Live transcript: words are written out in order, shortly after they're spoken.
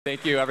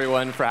Thank you,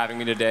 everyone, for having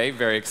me today.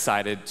 Very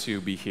excited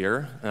to be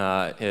here.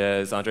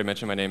 As Andre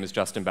mentioned, my name is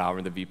Justin Bauer.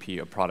 I'm the VP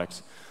of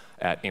Product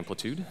at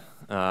Amplitude.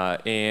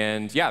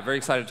 And yeah, very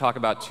excited to talk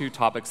about two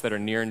topics that are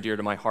near and dear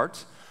to my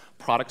heart,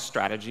 product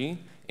strategy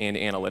and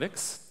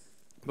analytics.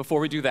 Before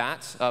we do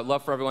that, I'd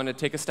love for everyone to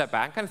take a step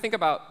back and kind of think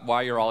about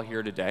why you're all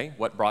here today,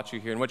 what brought you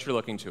here, and what you're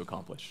looking to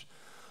accomplish.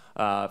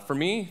 For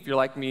me, if you're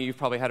like me, you've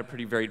probably had a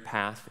pretty varied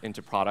path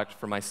into product.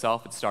 For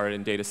myself, it started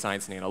in data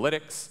science and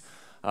analytics.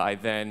 I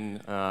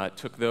then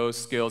took those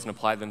skills and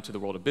applied them to the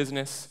world of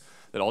business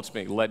that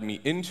ultimately led me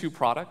into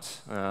product,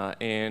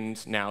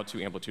 and now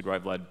to Amplitude, where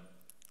I've led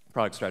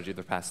product strategy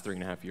the past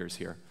 3.5 years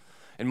here.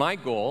 And my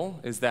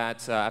goal is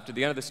that after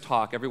the end of this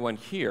talk, everyone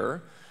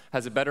here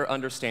has a better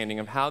understanding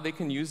of how they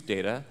can use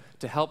data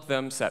to help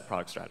them set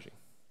product strategy.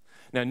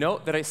 Now,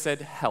 note that I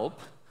said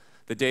help.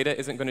 The data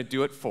isn't going to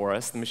do it for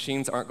us. The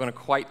machines aren't going to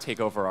quite take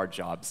over our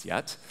jobs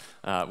yet,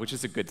 which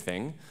is a good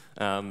thing.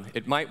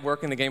 It might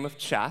work in the game of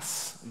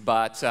chess,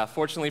 but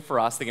fortunately for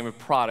us, the game of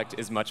product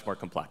is much more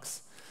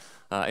complex.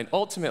 And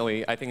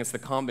ultimately, I think it's the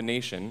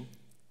combination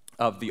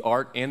of the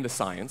art and the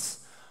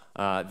science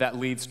that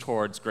leads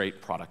towards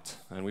great product.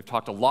 And we've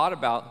talked a lot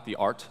about the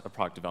art of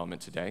product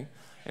development today,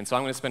 and so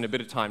I'm going to spend a bit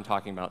of time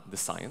talking about the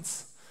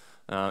science.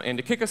 And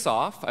to kick us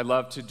off, I'd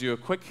love to do a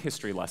quick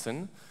history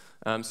lesson.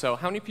 So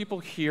how many people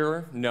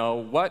here know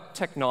what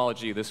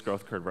technology this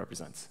growth curve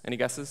represents? Any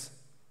guesses?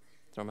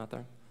 Throw them out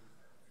there.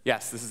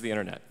 Yes, this is the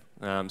internet.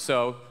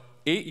 So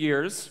 8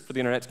 years for the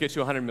internet to get to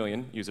 100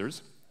 million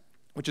users,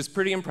 which is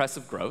pretty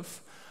impressive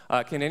growth.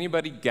 Can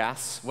anybody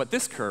guess what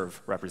this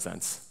curve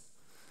represents?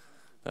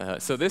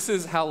 So this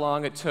is how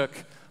long it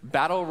took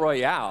Battle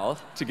Royale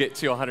to get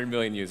to 100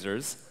 million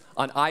users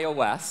on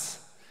iOS,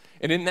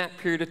 and in that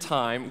period of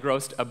time,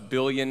 grossed $1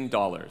 billion.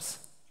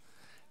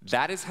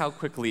 That is how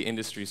quickly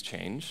industries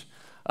change.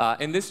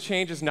 And this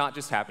change is not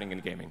just happening in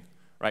gaming,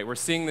 right? We're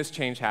seeing this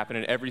change happen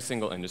in every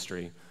single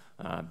industry.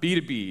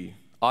 B2B,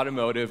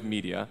 automotive,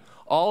 media,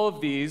 all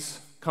of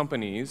these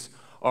companies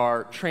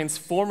are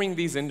transforming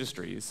these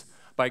industries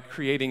by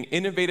creating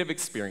innovative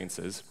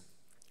experiences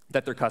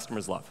that their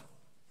customers love.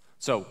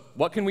 So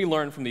what can we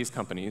learn from these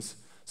companies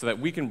so that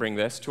we can bring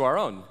this to our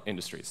own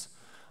industries?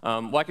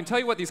 Well, I can tell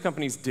you what these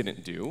companies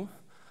didn't do.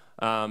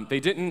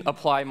 They didn't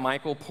apply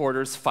Michael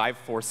Porter's 5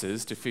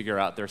 forces to figure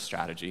out their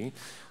strategy.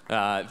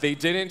 They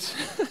didn't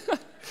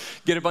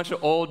get a bunch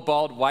of old,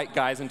 bald, white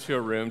guys into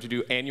a room to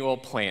do annual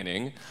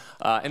planning.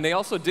 And they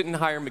also didn't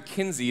hire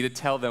McKinsey to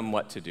tell them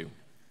what to do.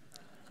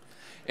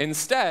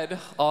 Instead,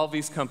 all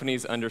these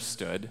companies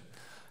understood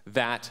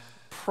that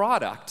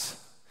product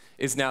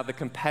is now the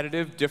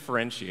competitive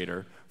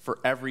differentiator for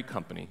every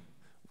company.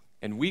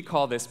 And we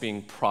call this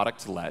being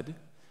product-led.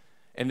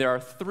 And there are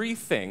 3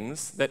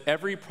 things that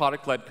every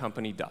product-led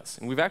company does.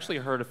 And we've actually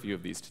heard a few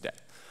of these today.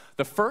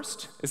 The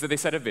first is that they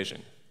set a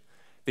vision.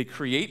 They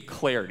create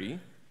clarity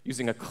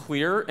using a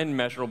clear and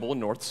measurable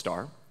North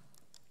Star.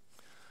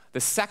 The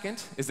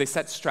second is they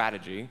set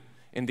strategy,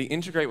 and they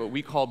integrate what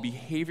we call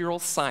behavioral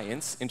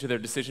science into their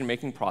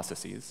decision-making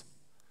processes.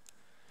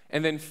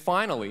 And then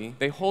finally,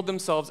 they hold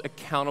themselves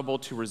accountable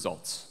to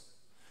results.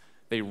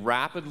 They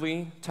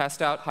rapidly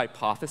test out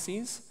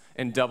hypotheses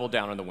and double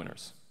down on the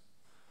winners.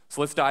 So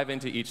let's dive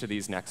into each of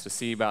these next to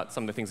see about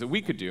some of the things that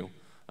we could do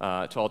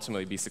to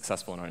ultimately be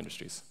successful in our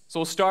industries. So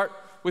we'll start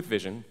with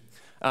vision.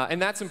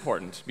 And that's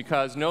important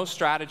because no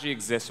strategy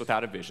exists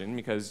without a vision,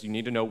 because you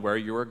need to know where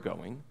you are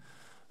going.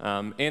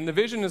 And the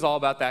vision is all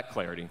about that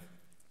clarity.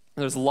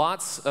 There's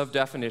lots of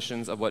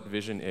definitions of what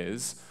vision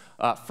is.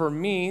 For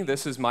me,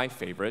 this is my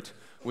favorite,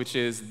 which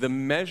is the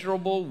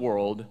measurable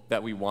world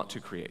that we want to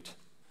create.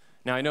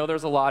 Now, I know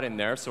there's a lot in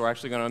there, so we're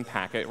actually going to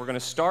unpack it. We're going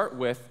to start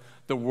with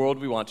the world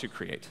we want to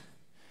create.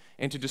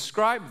 And to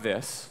describe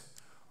this,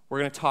 we're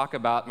going to talk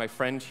about my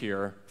friend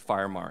here,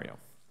 Fire Mario.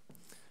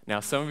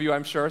 Now, some of you,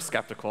 I'm sure, are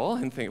skeptical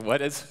and think, what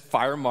does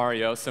Fire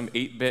Mario, some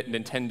 8-bit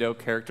Nintendo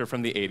character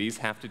from the 80s,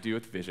 have to do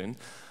with vision?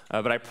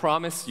 But I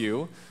promise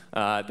you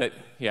that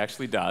he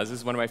actually does. This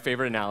is one of my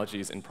favorite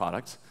analogies in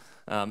product.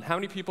 How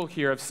many people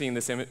here have seen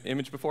this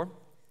image before?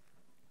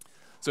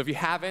 So if you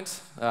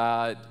haven't,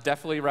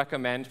 definitely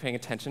recommend paying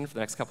attention for the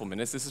next couple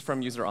minutes. This is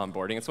from user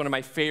onboarding. It's one of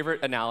my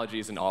favorite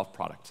analogies in all of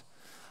product.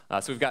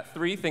 So we've got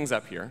 3 things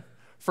up here.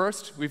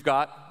 First, we've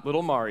got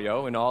little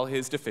Mario and all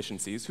his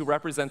deficiencies, who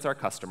represents our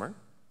customer.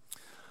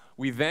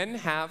 We then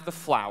have the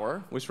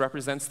flower, which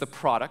represents the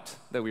product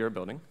that we are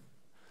building.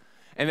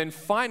 And then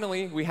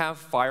finally, we have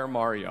Fire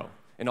Mario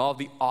and all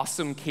the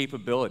awesome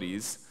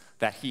capabilities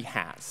that he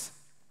has.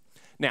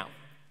 Now,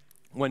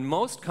 when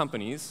most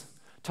companies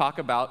talk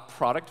about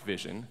product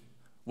vision,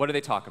 what do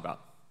they talk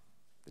about?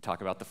 They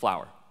talk about the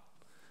flower.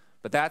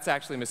 But that's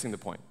actually missing the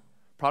point.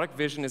 Product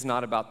vision is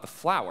not about the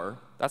flower.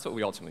 That's what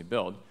we ultimately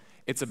build.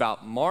 It's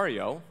about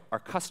Mario, our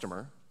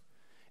customer,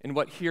 and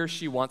what he or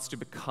she wants to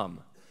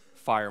become,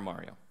 Fire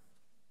Mario.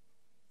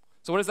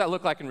 So what does that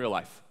look like in real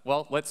life?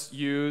 Well, let's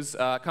use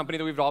a company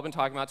that we've all been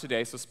talking about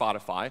today, so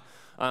Spotify.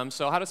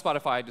 So how does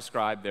Spotify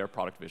describe their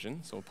product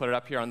vision? So we'll put it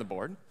up here on the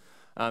board.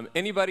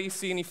 Anybody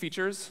see any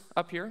features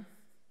up here?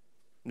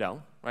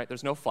 No, right?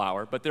 There's no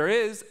flower, but there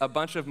is a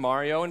bunch of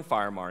Mario and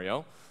Fire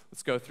Mario.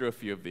 Let's go through a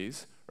few of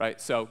these, right?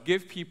 So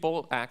give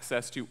people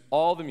access to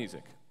all the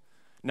music,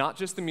 not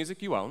just the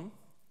music you own,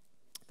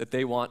 that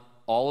they want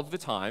all of the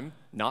time,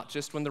 not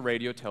just when the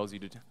radio tells you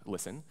to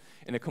listen,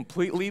 in a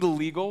completely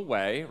legal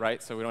way,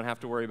 right? So we don't have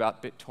to worry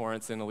about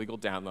BitTorrents and illegal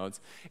downloads,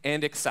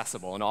 and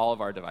accessible in all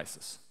of our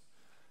devices.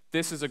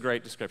 This is a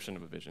great description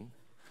of a vision.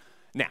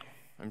 Now,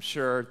 I'm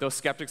sure those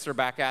skeptics are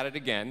back at it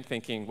again,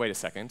 thinking, wait a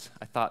second,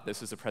 I thought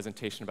this was a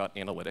presentation about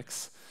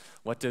analytics.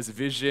 What does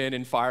Vision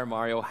and Fire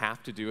Mario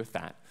have to do with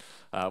that?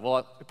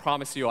 Well, I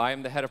promise you, I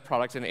am the head of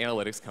product in an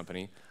analytics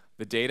company.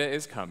 The data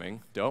is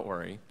coming, don't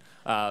worry.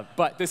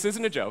 But this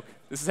isn't a joke.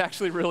 This is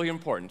actually really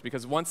important,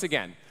 because once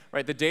again,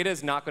 right, the data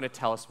is not going to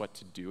tell us what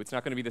to do. It's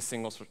not going to be the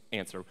single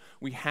answer.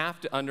 We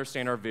have to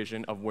understand our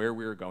vision of where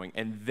we're going,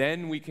 and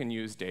then we can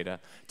use data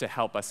to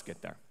help us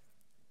get there.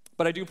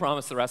 But I do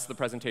promise the rest of the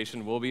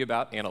presentation will be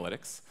about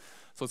analytics.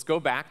 So let's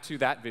go back to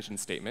that vision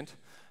statement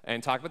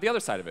and talk about the other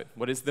side of it.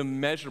 What is the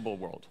measurable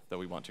world that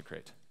we want to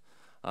create?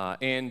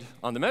 And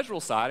on the measurable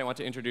side, I want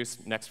to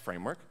introduce next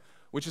framework,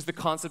 which is the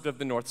concept of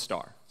the North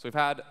Star. So we've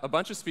had a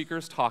bunch of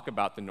speakers talk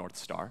about the North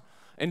Star.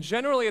 And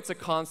generally, it's a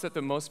concept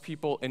that most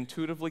people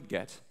intuitively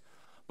get.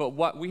 But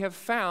what we have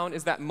found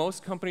is that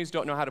most companies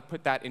don't know how to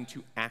put that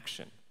into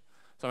action.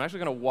 So I'm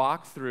actually going to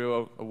walk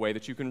through a way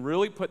that you can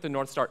really put the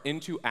North Star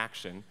into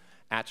action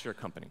at your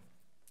company.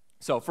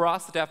 So for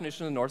us, the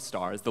definition of the North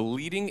Star is the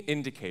leading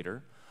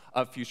indicator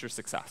of future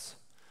success.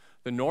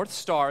 The North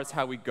Star is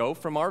how we go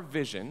from our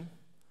vision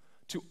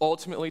to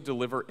ultimately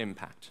deliver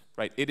impact,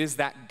 right? It is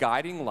that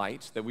guiding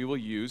light that we will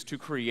use to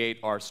create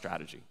our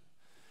strategy.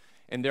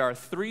 And there are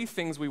three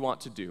things we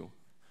want to do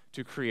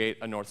to create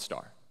a North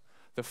Star.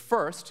 The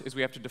first is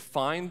we have to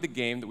define the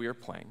game that we are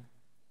playing.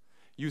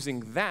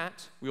 Using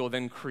that, we will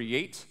then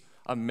create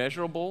a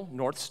measurable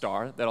North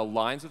Star that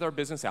aligns with our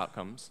business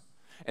outcomes.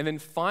 And then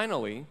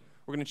finally,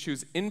 we're going to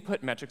choose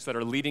input metrics that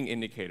are leading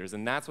indicators,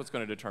 and that's what's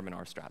going to determine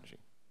our strategy.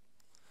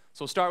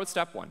 So we'll start with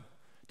step one.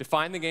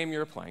 Define the game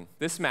you're playing.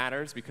 This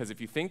matters because if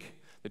you think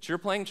that you're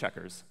playing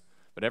checkers,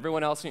 but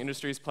everyone else in the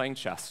industry is playing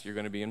chess, you're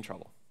going to be in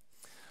trouble.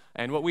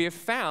 And what we have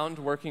found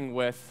working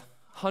with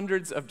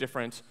hundreds of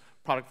different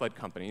product-led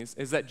companies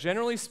is that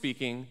generally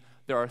speaking,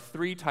 there are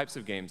three types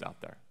of games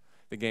out there.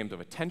 The games of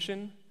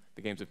attention,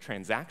 the games of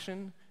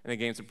transaction, and the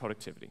games of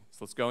productivity. So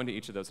let's go into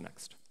each of those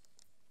next.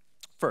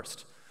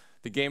 First,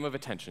 the game of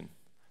attention.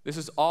 This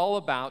is all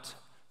about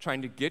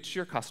trying to get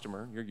your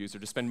customer, your user,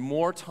 to spend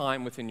more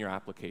time within your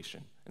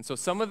application. And so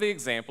some of the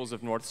examples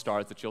of North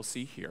Stars that you'll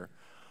see here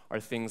are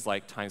things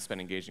like time spent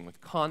engaging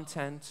with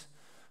content,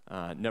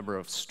 number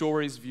of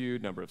stories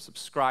viewed, number of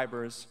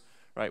subscribers,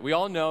 right? We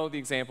all know the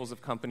examples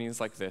of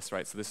companies like this,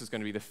 right? So this is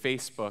going to be the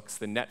Facebooks,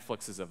 the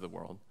Netflixes of the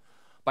world.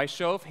 By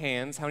show of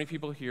hands, how many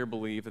people here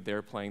believe that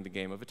they're playing the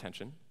game of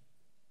attention?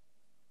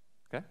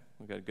 Okay,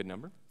 we've got a good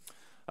number.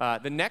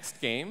 The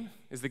next game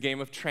is the game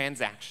of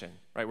transaction,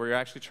 right, where you're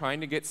actually trying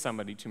to get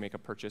somebody to make a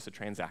purchase, a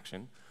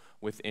transaction,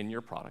 within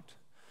your product.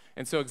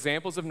 And so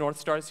examples of North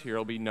Stars here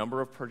will be number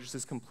of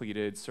purchases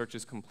completed,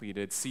 searches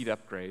completed, seat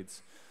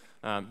upgrades.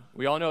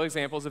 We all know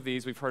examples of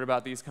these. We've heard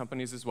about these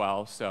companies as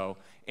well. So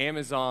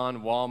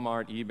Amazon,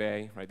 Walmart,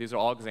 eBay, right, these are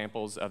all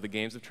examples of the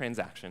games of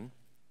transaction.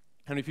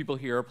 How many people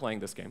here are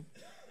playing this game?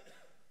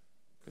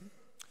 Good.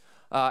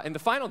 And the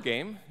final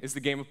game is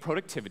the game of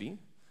productivity.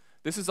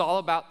 This is all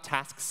about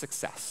task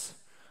success.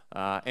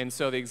 And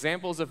so the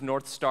examples of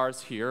North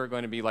Stars here are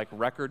going to be like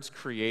records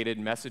created,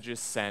 messages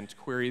sent,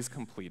 queries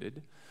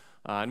completed.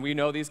 And we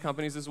know these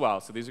companies as well.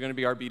 So these are going to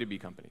be our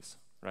B2B companies,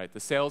 right? The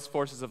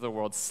Salesforces of the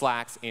world,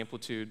 Slacks,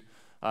 Amplitude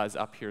is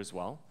up here as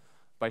well.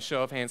 By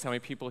show of hands, how many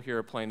people here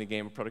are playing the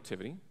game of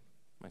productivity?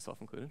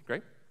 Myself included.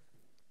 Great.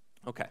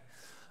 Okay.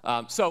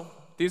 So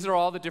these are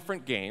all the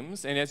different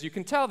games, and as you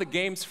can tell, the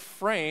games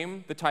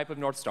frame the type of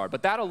North Star,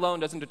 but that alone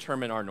doesn't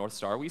determine our North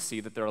Star. We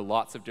see that there are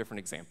lots of different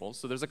examples,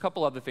 so there's a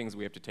couple other things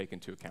we have to take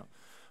into account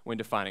when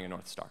defining a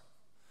North Star.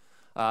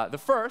 The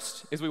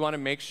first is we want to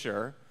make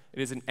sure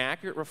it is an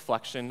accurate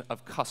reflection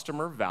of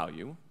customer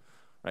value.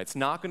 Right? It's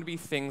not going to be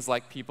things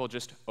like people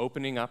just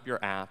opening up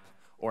your app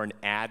or an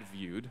ad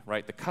viewed.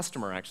 Right? The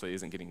customer actually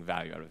isn't getting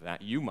value out of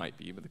that. You might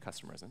be, but the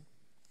customer isn't.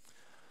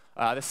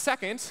 The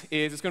second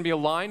is it's going to be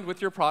aligned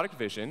with your product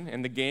vision,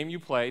 and the game you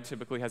play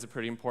typically has a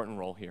pretty important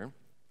role here.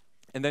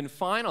 And then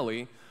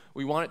finally,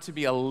 we want it to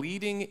be a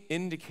leading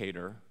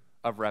indicator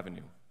of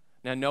revenue.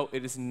 Now note,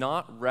 it is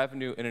not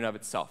revenue in and of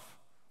itself.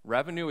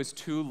 Revenue is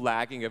too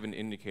lagging of an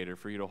indicator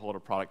for you to hold a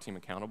product team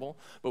accountable,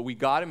 but we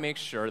got to make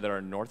sure that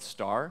our North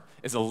Star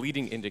is a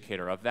leading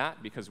indicator of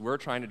that because we're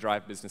trying to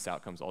drive business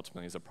outcomes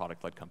ultimately as a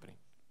product-led company.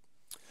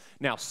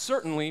 Now,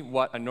 certainly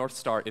what a North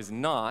Star is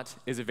not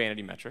is a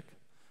vanity metric.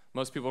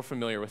 Most people are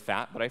familiar with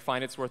that, but I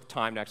find it's worth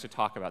time to actually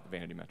talk about the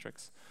vanity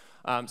metrics.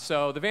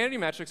 So the vanity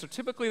metrics are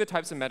typically the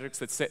types of metrics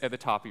that sit at the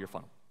top of your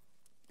funnel.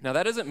 Now,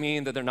 that doesn't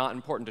mean that they're not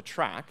important to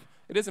track.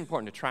 It is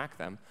important to track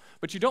them,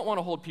 but you don't want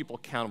to hold people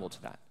accountable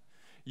to that.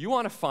 You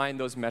want to find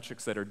those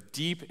metrics that are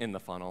deep in the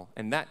funnel,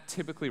 and that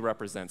typically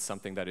represents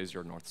something that is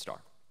your North Star.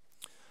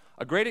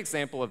 A great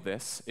example of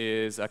this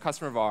is a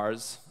customer of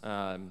ours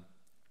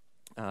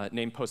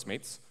named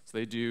Postmates. So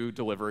they do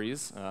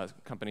deliveries, a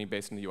company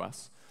based in the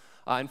US.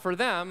 And for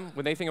them,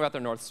 when they think about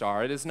their North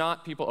Star, it is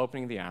not people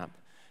opening the app.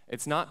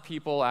 It's not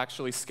people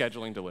actually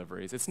scheduling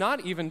deliveries. It's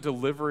not even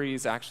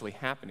deliveries actually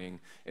happening.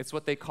 It's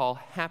what they call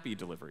happy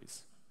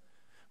deliveries,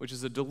 which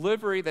is a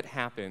delivery that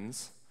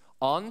happens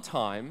on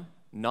time,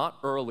 not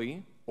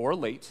early or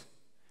late,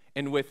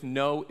 and with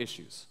no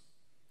issues.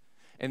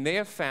 And they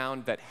have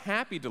found that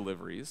happy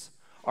deliveries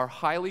are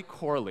highly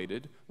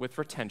correlated with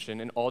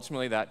retention, and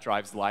ultimately that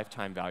drives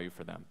lifetime value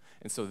for them.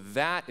 And so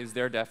that is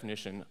their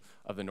definition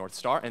of the North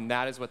Star, and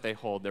that is what they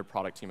hold their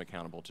product team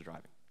accountable to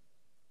driving.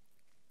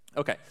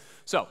 Okay,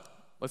 so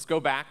let's go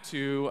back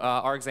to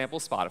our example,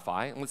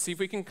 Spotify, and let's see if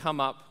we can come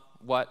up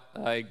what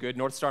a good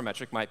North Star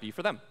metric might be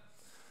for them.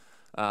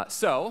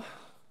 So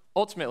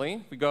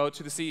ultimately, we go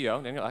to the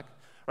CEO, Daniel Ek,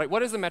 right?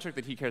 What is the metric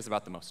that he cares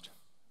about the most?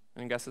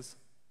 Any guesses?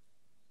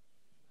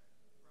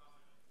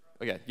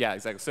 Okay, yeah,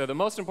 exactly. So the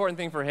most important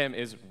thing for him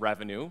is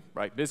revenue,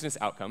 right? Business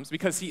outcomes,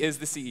 because he is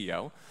the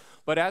CEO.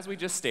 But as we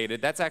just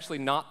stated, that's actually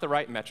not the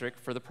right metric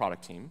for the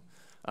product team.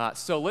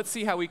 So let's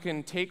see how we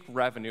can take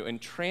revenue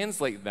and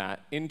translate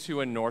that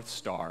into a North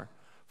Star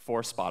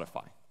for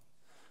Spotify.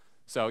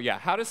 So yeah,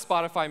 how does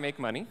Spotify make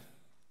money?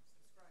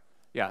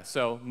 Yeah,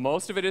 so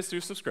most of it is through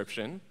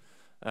subscription.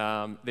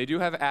 They do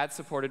have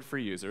ad-supported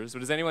free users. But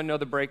does anyone know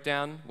the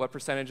breakdown? What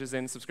percentage is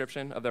in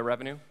subscription of their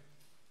revenue?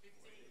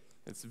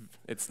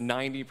 It's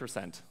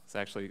 90%. It's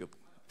actually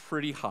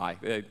pretty high.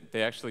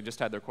 They actually just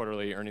had their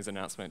quarterly earnings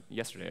announcement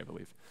yesterday, I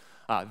believe.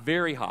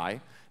 Very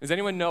high. Does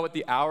anyone know what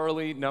the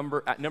hourly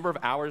number of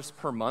hours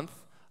per month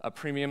a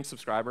premium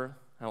subscriber,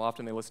 how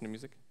often they listen to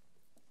music?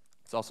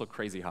 It's also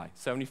crazy high,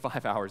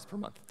 75 hours per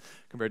month,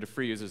 compared to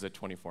free users at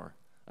 24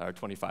 or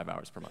 25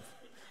 hours per month.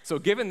 So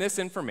given this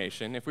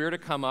information, if we were to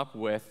come up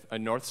with a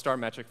North Star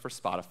metric for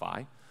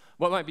Spotify,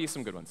 what might be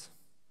some good ones?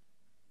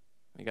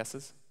 Any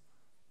guesses?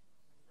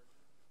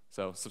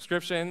 So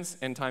subscriptions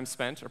and time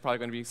spent are probably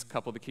going to be a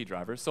couple of the key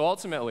drivers. So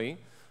ultimately,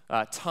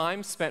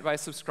 time spent by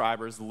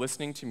subscribers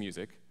listening to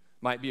music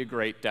might be a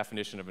great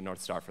definition of a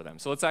North Star for them.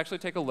 So let's actually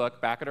take a look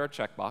back at our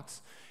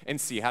checkbox and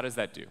see how does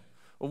that do.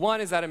 Well,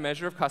 one, is that a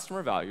measure of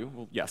customer value?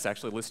 Well, yes,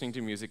 actually listening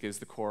to music is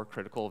the core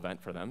critical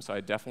event for them, so I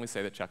definitely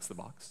say that checks the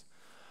box.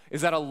 Is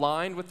that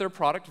aligned with their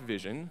product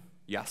vision?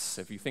 Yes,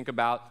 if you think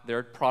about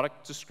their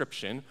product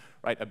description,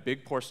 right, a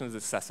big portion is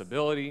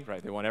accessibility,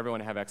 right? They want everyone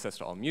to have access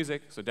to all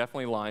music, so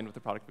definitely aligned with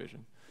the product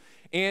vision.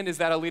 And is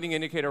that a leading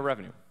indicator of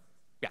revenue?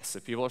 Yes,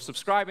 if people are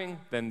subscribing,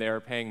 then they're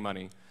paying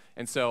money.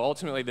 And so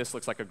ultimately, this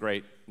looks like a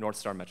great North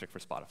Star metric for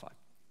Spotify.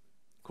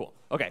 Cool.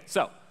 Okay,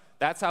 so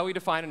that's how we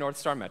define a North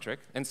Star metric.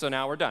 And so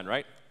now we're done,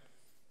 right?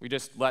 We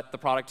just let the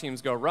product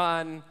teams go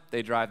run.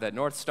 They drive that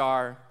North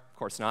Star. Of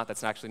course not.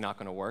 That's actually not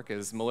going to work.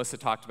 As Melissa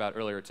talked about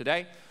earlier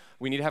today,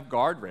 we need to have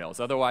guardrails.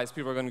 Otherwise,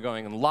 people are going to be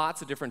going in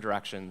lots of different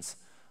directions,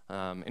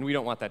 and we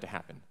don't want that to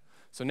happen.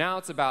 So now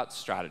it's about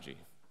strategy.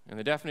 And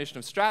the definition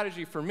of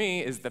strategy for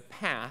me is the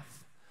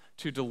path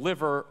to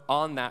deliver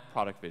on that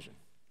product vision.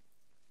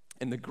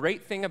 And the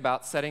great thing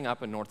about setting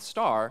up a North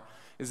Star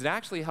is it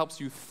actually helps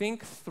you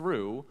think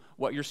through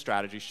what your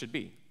strategy should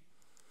be.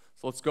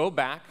 So let's go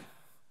back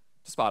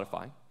to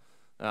Spotify,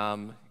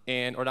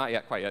 or not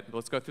yet, quite yet, but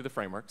let's go through the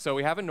framework. So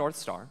we have a North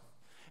Star.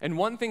 And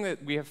one thing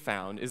that we have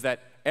found is that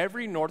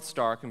every North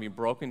Star can be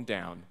broken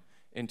down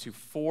into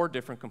 4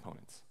 different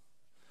components.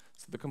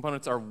 So the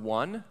components are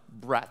 1,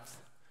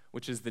 breadth,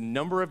 which is the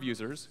number of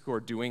users who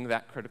are doing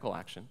that critical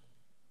action.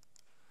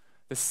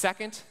 The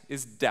second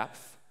is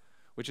depth,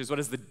 which is what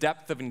is the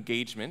depth of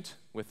engagement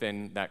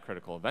within that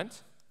critical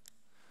event.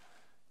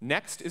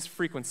 Next is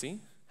frequency.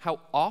 How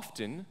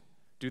often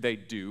do they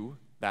do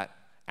that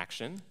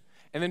action?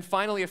 And then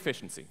finally,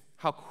 efficiency.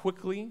 How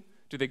quickly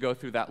do they go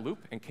through that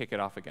loop and kick it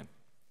off again?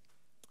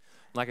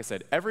 Like I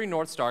said, every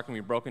North Star can be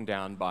broken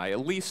down by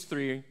at least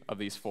 3 of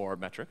these 4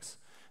 metrics.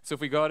 So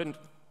if we go to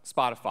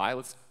Spotify,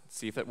 let's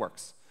see if it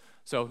works.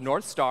 So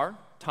North Star,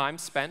 time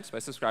spent by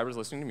subscribers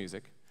listening to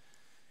music.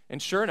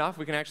 And sure enough,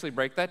 we can actually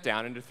break that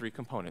down into 3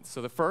 components.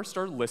 So the first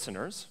are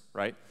listeners,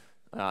 right?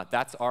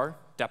 That's our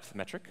depth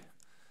metric.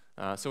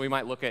 So we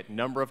might look at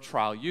number of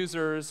trial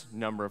users,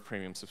 number of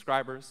premium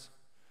subscribers.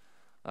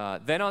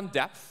 Then on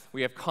depth,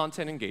 we have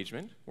content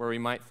engagement, where we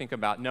might think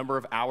about number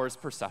of hours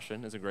per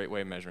session is a great way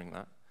of measuring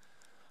that.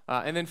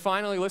 And then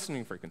finally,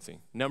 listening frequency,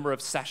 number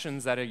of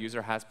sessions that a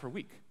user has per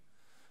week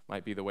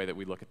might be the way that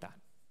we look at that.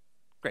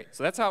 Great,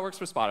 so that's how it works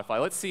for Spotify.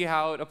 Let's see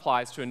how it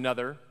applies to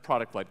another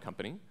product-led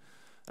company.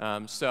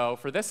 So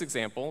for this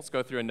example, let's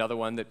go through another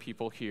one that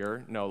people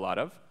here know a lot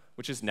of,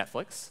 which is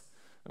Netflix.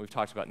 We've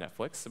talked about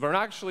Netflix. But we're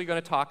not actually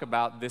going to talk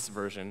about this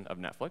version of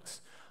Netflix.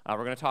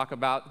 We're going to talk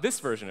about this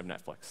version of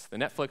Netflix, the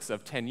Netflix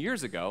of 10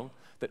 years ago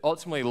that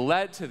ultimately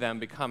led to them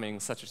becoming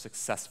such a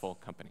successful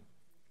company.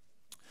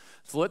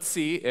 So let's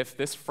see if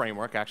this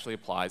framework actually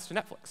applies to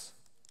Netflix.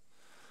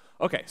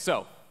 Okay,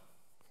 so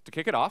to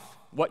kick it off,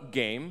 what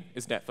game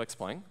is Netflix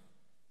playing?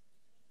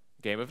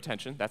 Game of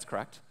attention, that's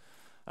correct.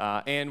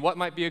 And what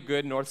might be a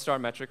good North Star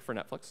metric for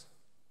Netflix?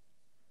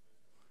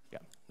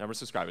 number of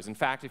subscribers. In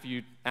fact, if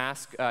you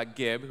ask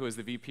Gib, who was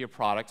the VP of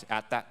product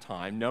at that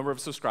time, number of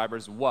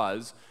subscribers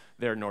was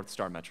their North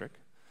Star metric.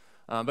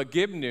 But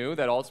Gib knew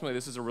that ultimately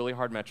this is a really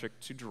hard metric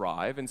to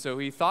drive, and so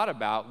he thought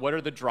about what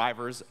are the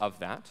drivers of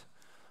that.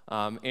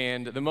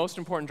 And the most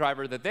important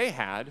driver that they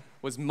had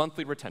was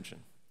monthly retention.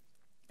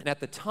 And at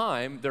the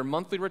time, their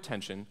monthly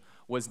retention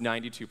was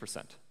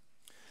 92%.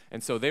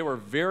 And so they were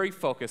very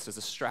focused as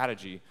a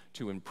strategy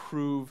to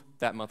improve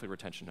that monthly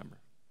retention number.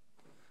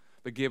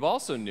 But Gib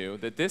also knew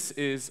that this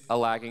is a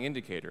lagging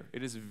indicator.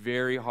 It is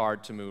very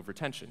hard to move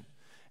retention.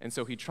 And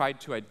so he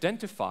tried to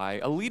identify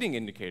a leading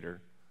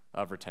indicator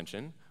of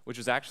retention, which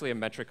was actually a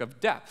metric of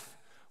depth,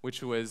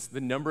 which was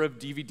the number of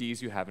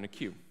DVDs you have in a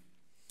queue.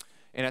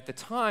 And at the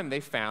time,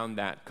 they found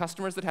that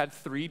customers that had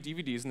 3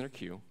 DVDs in their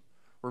queue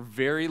were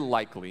very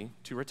likely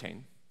to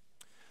retain.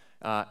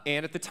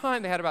 And at the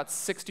time, they had about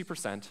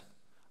 60%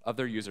 of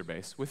their user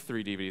base with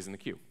 3 DVDs in the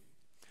queue.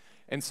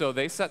 And so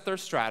they set their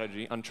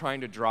strategy on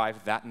trying to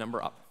drive that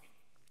number up.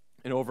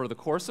 And over the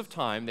course of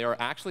time, they were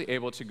actually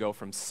able to go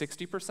from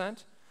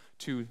 60%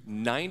 to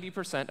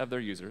 90% of their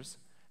users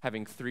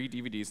having 3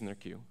 DVDs in their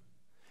queue.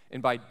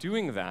 And by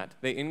doing that,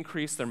 they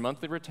increased their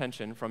monthly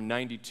retention from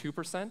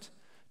 92%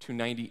 to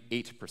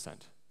 98%,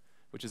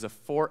 which is a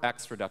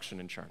 4x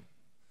reduction in churn.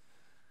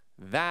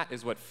 That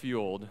is what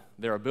fueled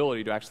their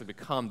ability to actually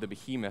become the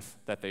behemoth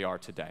that they are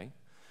today.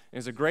 And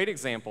it's a great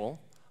example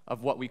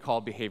of what we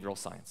call behavioral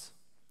science.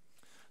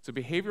 So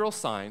behavioral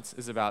science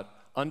is about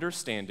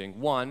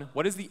understanding, one,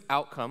 what is the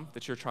outcome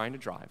that you're trying to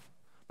drive,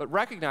 but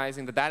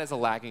recognizing that that is a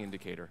lagging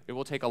indicator. It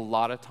will take a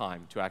lot of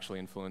time to actually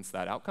influence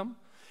that outcome.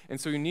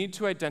 And so you need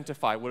to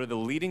identify what are the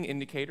leading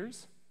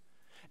indicators,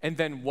 and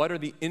then what are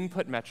the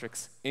input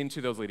metrics into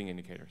those leading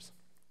indicators.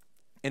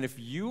 And if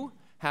you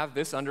have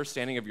this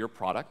understanding of your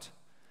product,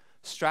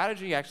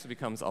 strategy actually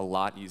becomes a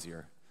lot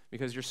easier,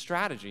 because your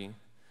strategy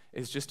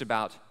is just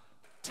about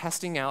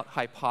testing out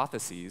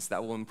hypotheses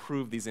that will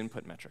improve these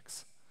input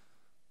metrics.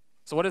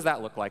 So what does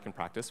that look like in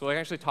practice? Well, I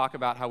actually talk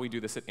about how we do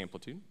this at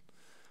Amplitude.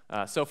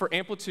 So for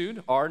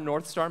Amplitude, our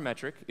North Star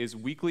metric is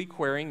weekly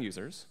querying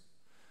users.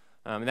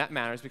 And that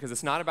matters because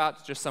it's not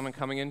about just someone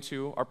coming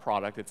into our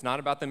product. It's not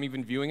about them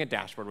even viewing a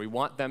dashboard. We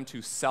want them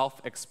to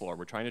self-explore.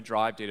 We're trying to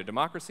drive data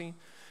democracy.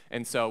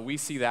 And so we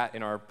see that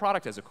in our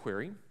product as a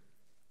query.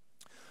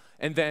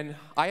 And then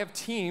I have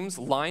teams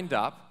lined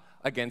up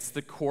against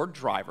the core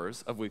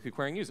drivers of weekly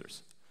querying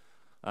users.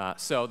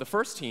 So the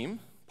first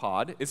team,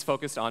 pod, is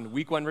focused on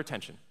week 1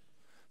 retention.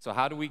 So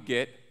how do we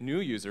get new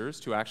users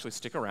to actually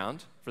stick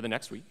around for the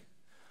next week?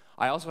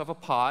 I also have a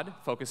pod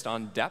focused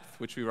on depth,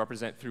 which we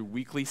represent through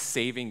weekly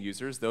saving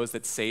users, those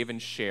that save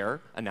and share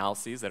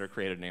analyses that are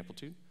created in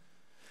Amplitude.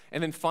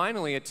 And then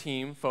finally, a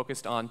team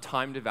focused on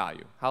time to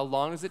value. How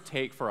long does it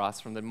take for us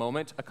from the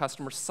moment a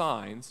customer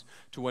signs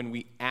to when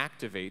we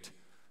activate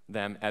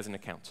them as an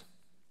account?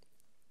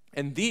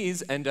 And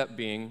these end up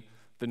being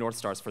the North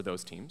Stars for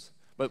those teams.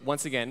 But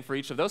once again, for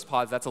each of those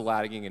pods, that's a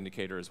lagging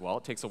indicator as well.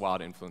 It takes a while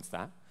to influence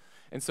that.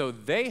 And so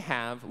they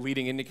have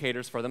leading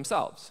indicators for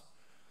themselves.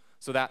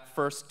 So that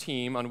first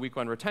team on week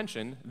 1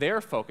 retention,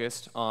 they're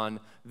focused on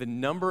the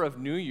number of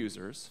new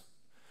users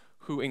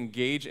who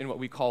engage in what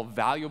we call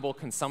valuable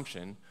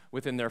consumption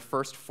within their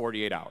first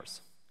 48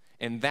 hours.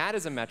 And that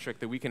is a metric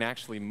that we can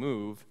actually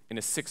move in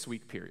a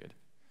 6-week period.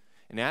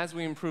 And as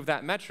we improve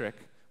that metric,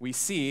 we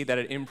see that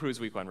it improves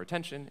week 1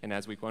 retention. And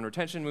as week 1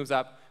 retention moves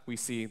up, we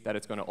see that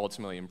it's going to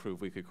ultimately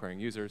improve weekly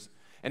querying users.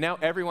 And now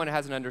everyone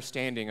has an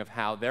understanding of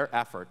how their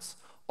efforts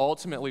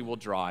ultimately will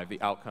drive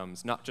the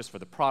outcomes, not just for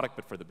the product,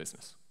 but for the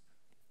business.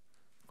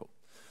 Cool.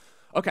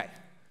 OK,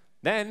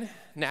 then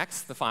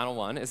next, the final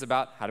one is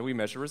about how do we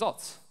measure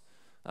results.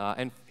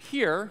 And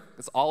here,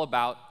 it's all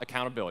about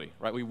accountability,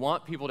 right? We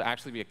want people to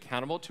actually be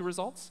accountable to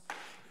results.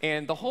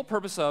 And the whole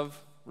purpose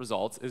of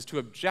results is to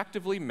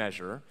objectively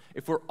measure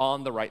if we're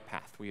on the right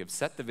path. We have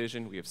set the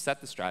vision, we have set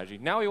the strategy.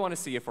 Now we want to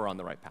see if we're on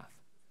the right path.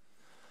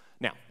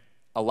 Now,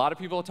 a lot of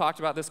people have talked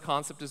about this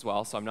concept as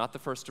well, so I'm not the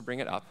first to bring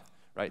it up.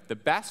 Right? The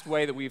best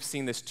way that we've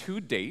seen this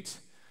to date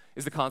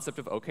is the concept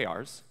of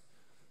OKRs.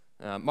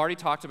 Marty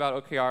talked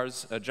about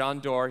OKRs. John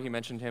Doerr, he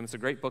mentioned him. It's a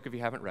great book if you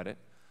haven't read it.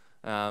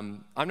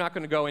 I'm not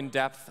going to go in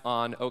depth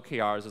on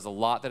OKRs. There's a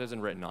lot that has been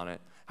written on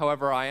it.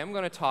 However, I am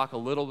going to talk a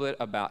little bit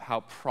about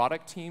how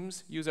product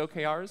teams use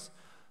OKRs,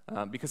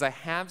 because I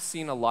have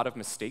seen a lot of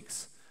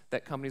mistakes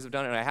that companies have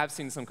done, and I have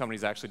seen some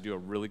companies actually do a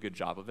really good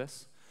job of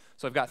this.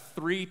 So I've got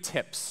 3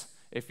 tips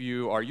if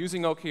you are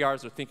using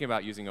OKRs or thinking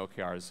about using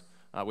OKRs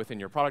within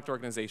your product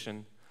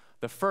organization.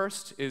 The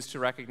first is to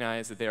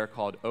recognize that they are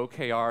called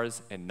OKRs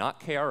and not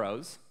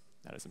KROs.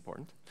 That is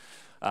important.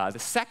 The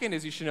second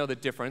is you should know the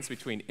difference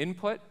between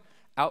input,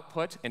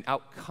 output, and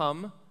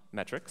outcome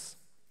metrics.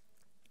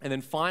 And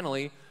then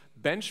finally,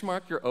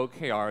 benchmark your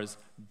OKRs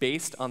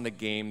based on the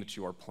game that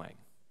you are playing.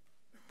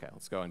 OK,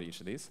 let's go into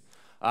each of these.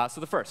 So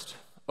the first,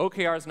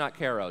 OKRs, not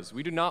KROs.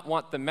 We do not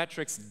want the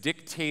metrics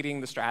dictating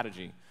the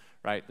strategy.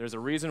 Right? There's a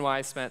reason why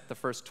I spent the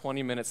first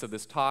 20 minutes of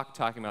this talk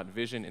talking about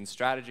vision and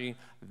strategy.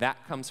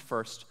 That comes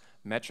first.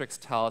 Metrics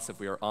tell us if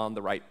we are on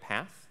the right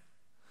path.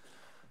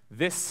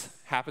 This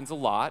happens a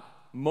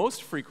lot.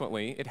 Most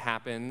frequently, it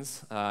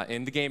happens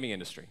in the gaming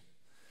industry.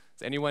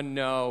 Does anyone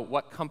know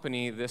what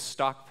company this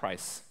stock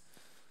price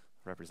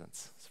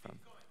represents? It's from?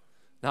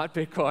 Not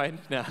Bitcoin.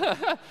 No.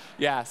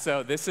 Yeah,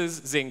 so this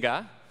is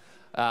Zynga.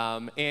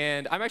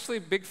 And I'm actually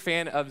a big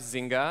fan of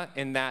Zynga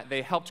in that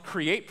they helped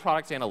create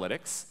product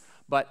analytics,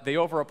 but they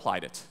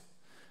over-applied it.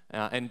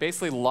 And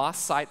basically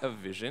lost sight of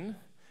vision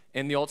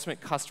and the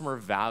ultimate customer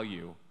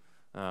value.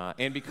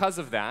 And because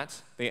of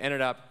that, they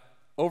ended up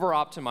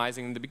over-optimizing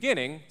in the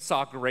beginning,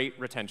 saw great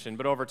retention,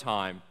 but over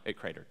time, it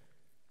cratered.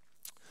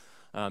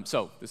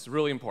 So this is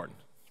really important.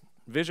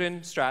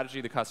 Vision,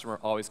 strategy, the customer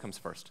always comes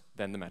first,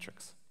 then the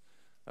metrics.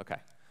 Okay.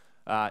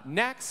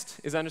 Next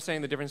is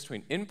understanding the difference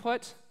between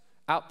input,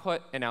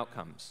 output, and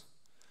outcomes.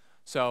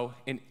 So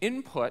an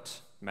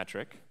input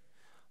metric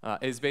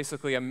is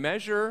basically a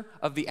measure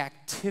of the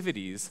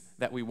activities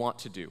that we want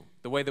to do.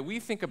 The way that we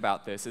think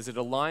about this is it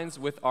aligns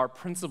with our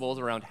principles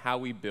around how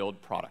we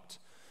build product.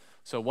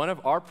 So one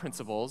of our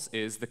principles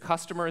is the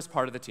customer is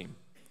part of the team.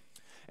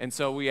 And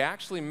so we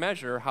actually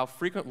measure how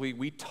frequently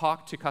we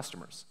talk to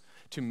customers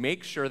to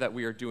make sure that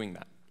we are doing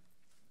that.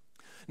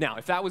 Now,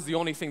 if that was the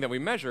only thing that we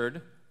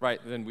measured, right,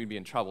 then we'd be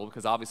in trouble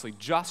because obviously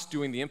just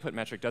doing the input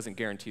metric doesn't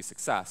guarantee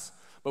success.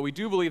 But we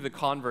do believe the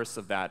converse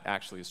of that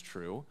actually is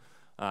true,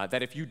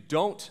 that if you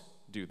don't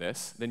do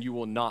this, then you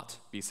will not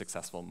be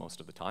successful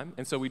most of the time.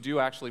 And so we do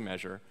actually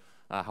measure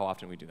how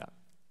often we do that.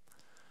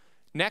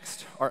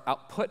 Next are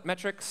output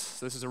metrics.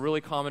 So this is a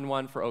really common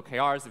one for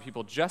OKRs that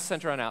people just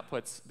center on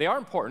outputs. They are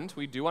important.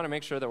 We do want to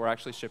make sure that we're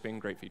actually shipping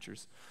great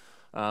features.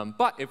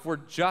 But if we're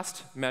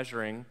just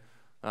measuring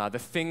the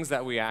things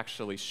that we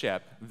actually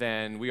ship,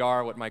 then we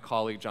are what my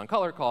colleague John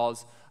Culler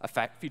calls a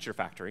feature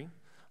factory.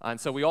 And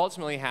so we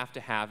ultimately have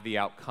to have the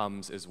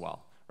outcomes as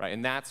well, right?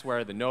 And that's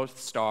where the North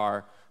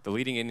Star, the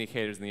leading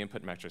indicators, and the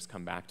input metrics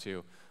come back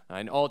to.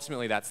 And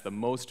ultimately, that's the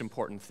most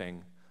important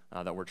thing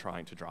that we're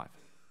trying to drive.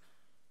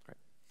 Great.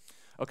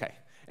 Okay.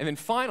 And then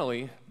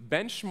finally,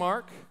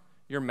 benchmark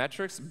your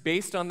metrics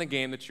based on the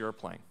game that you're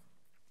playing.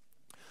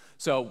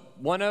 So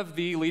one of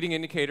the leading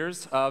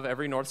indicators of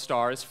every North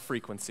Star is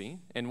frequency.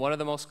 And one of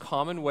the most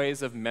common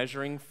ways of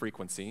measuring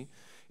frequency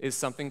is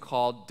something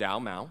called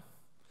DAU/MAU.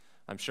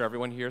 I'm sure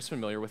everyone here is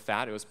familiar with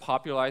that. It was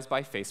popularized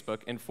by Facebook,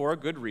 and for a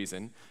good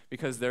reason,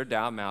 because their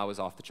DAU/MAU is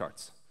off the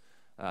charts.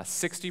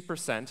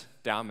 60%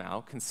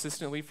 DAU/MAU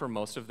consistently for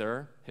most of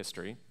their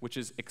history, which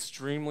is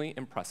extremely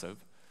impressive.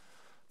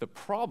 The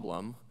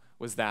problem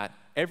was that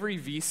every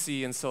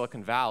VC in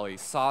Silicon Valley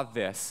saw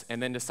this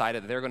and then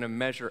decided that they're going to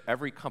measure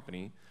every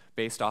company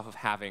based off of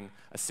having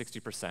a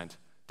 60%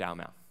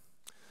 DAU/MAU.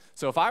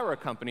 So if I were a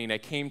company and I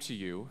came to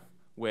you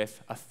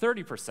with a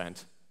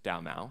 30%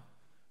 DAU/MAU,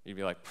 you'd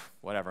be like,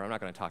 whatever, I'm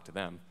not going to talk to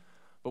them.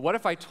 But what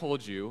if I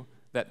told you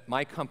that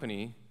my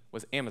company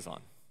was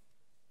Amazon?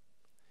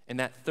 And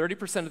that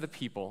 30% of the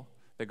people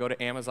that go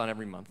to Amazon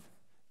every month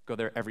go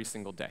there every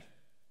single day.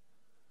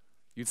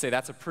 You'd say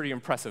that's a pretty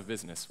impressive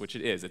business, which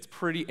it is. It's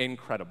pretty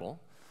incredible.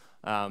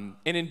 And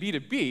in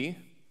B2B,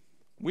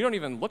 we don't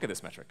even look at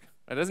this metric.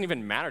 It doesn't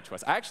even matter to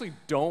us. I actually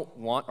don't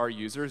want our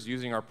users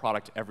using our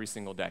product every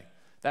single day.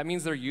 That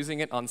means they're using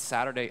it on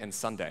Saturday and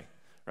Sunday,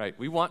 right?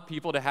 We want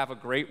people to have a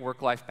great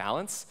work-life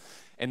balance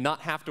and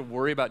not have to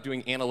worry about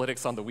doing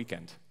analytics on the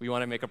weekend. We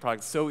want to make a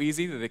product so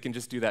easy that they can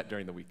just do that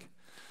during the week.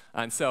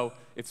 And so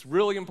it's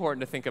really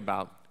important to think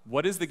about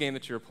what is the game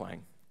that you're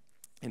playing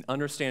and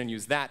understand and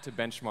use that to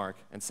benchmark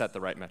and set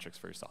the right metrics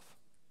for yourself.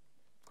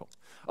 Cool.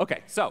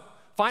 Okay, so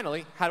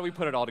finally, how do we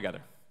put it all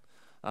together?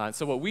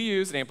 So what we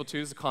use in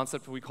Amplitude is a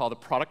concept we call the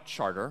product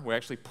charter. We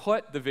actually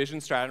put the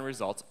vision, strategy, and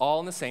results all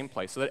in the same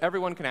place so that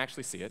everyone can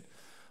actually see it.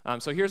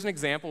 So here's an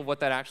example of what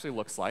that actually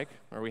looks like,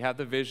 where we have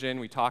the vision,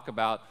 we talk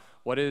about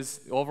what is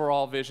the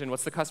overall vision,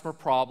 what's the customer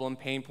problem,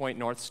 pain point,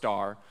 North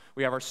Star.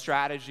 We have our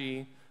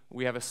strategy.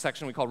 We have a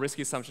section we call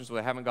risky assumptions,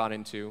 which I haven't gone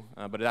into,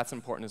 but that's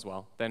important as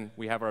well. Then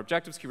we have our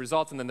objectives, key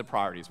results, and then the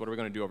priorities. What are we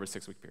going to do over a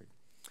 6-week period?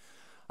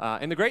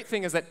 And the great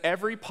thing is that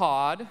every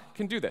pod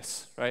can do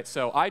this, right?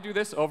 So I do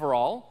this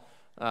overall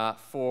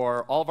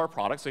for all of our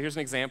products. So here's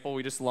an example.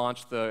 We just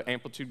launched the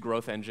Amplitude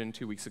Growth Engine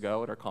 2 weeks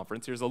ago at our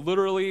conference. Here's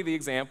literally the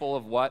example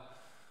of what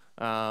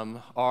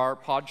our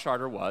pod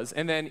charter was.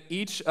 And then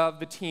each of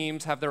the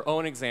teams have their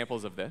own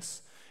examples of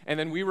this. And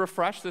then we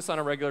refresh this on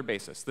a regular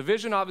basis. The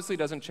vision obviously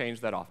doesn't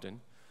change that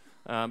often.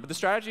 But the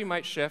strategy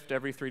might shift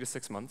every 3 to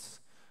 6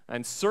 months.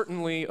 And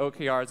certainly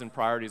OKRs and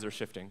priorities are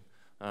shifting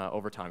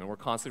over time. And we're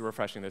constantly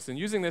refreshing this and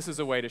using this as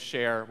a way to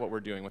share what we're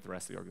doing with the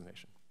rest of the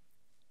organization.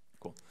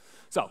 Cool.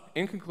 So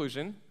in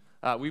conclusion,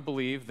 we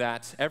believe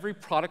that every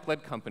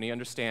product-led company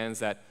understands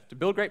that to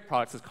build great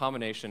products is a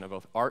combination of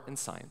both art and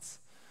science.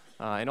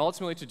 And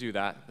ultimately to do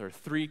that, there are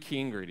 3 key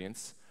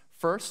ingredients.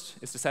 First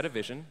is to set a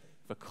vision,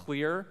 a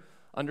clear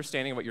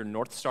understanding of what your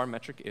North Star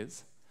metric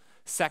is.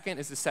 Second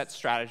is to set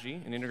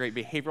strategy and integrate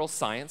behavioral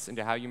science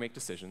into how you make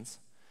decisions.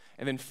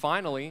 And then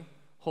finally,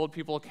 hold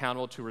people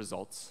accountable to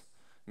results.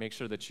 Make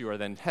sure that you are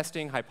then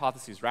testing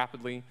hypotheses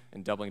rapidly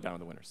and doubling down on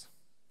the winners.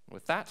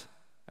 With that,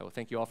 I will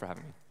thank you all for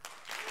having me.